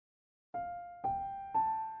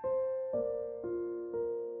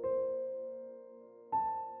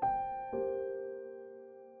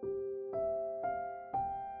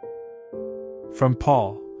From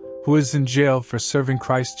Paul, who is in jail for serving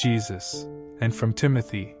Christ Jesus, and from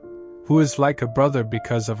Timothy, who is like a brother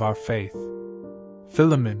because of our faith.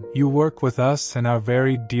 Philemon, you work with us and are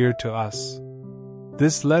very dear to us.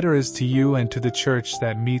 This letter is to you and to the church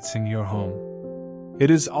that meets in your home. It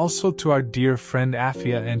is also to our dear friend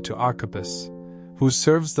Apphia and to Archippus, who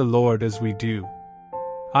serves the Lord as we do.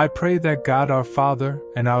 I pray that God our Father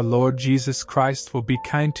and our Lord Jesus Christ will be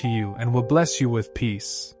kind to you and will bless you with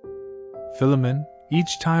peace. Philemon,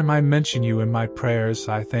 each time I mention you in my prayers,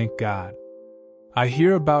 I thank God. I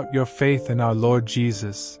hear about your faith in our Lord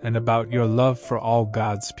Jesus and about your love for all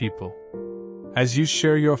God's people. As you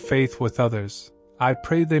share your faith with others, I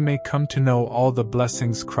pray they may come to know all the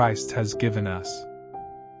blessings Christ has given us.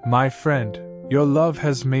 My friend, your love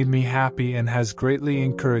has made me happy and has greatly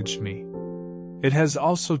encouraged me. It has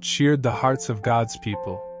also cheered the hearts of God's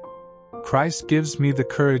people. Christ gives me the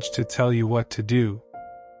courage to tell you what to do,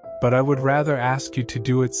 but I would rather ask you to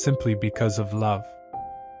do it simply because of love.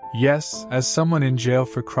 Yes, as someone in jail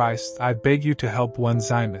for Christ, I beg you to help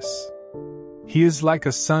Onesimus. He is like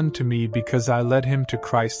a son to me because I led him to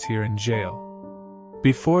Christ here in jail.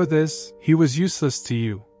 Before this, he was useless to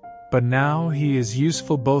you, but now he is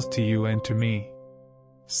useful both to you and to me.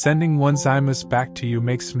 Sending Onesimus back to you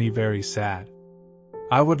makes me very sad.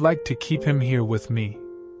 I would like to keep him here with me,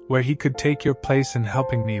 where he could take your place in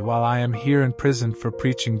helping me while I am here in prison for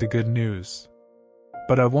preaching the good news.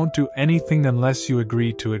 But I won't do anything unless you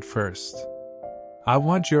agree to it first. I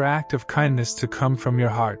want your act of kindness to come from your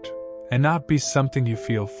heart, and not be something you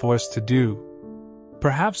feel forced to do.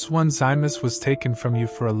 Perhaps Onesimus was taken from you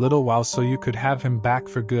for a little while so you could have him back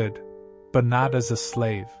for good, but not as a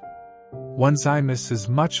slave. Onesimus is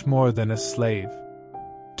much more than a slave.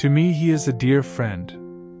 To me he is a dear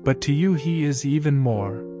friend, but to you he is even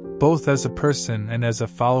more, both as a person and as a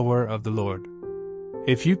follower of the Lord.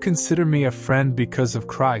 If you consider me a friend because of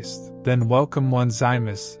Christ, then welcome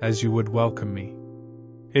Onesimus as you would welcome me.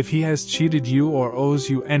 If he has cheated you or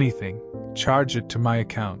owes you anything, charge it to my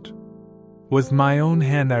account. With my own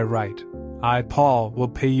hand I write, I, Paul, will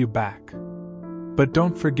pay you back. But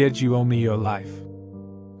don't forget you owe me your life.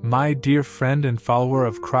 My dear friend and follower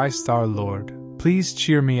of Christ our Lord, please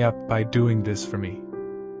cheer me up by doing this for me.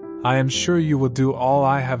 I am sure you will do all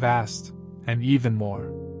I have asked, and even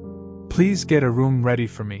more. Please get a room ready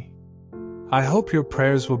for me. I hope your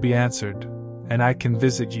prayers will be answered, and I can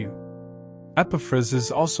visit you. Epaphras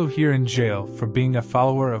is also here in jail for being a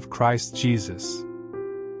follower of Christ Jesus.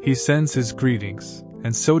 He sends his greetings,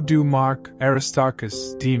 and so do Mark,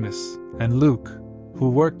 Aristarchus, Demas, and Luke,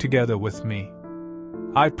 who work together with me.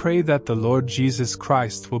 I pray that the Lord Jesus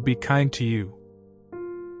Christ will be kind to you,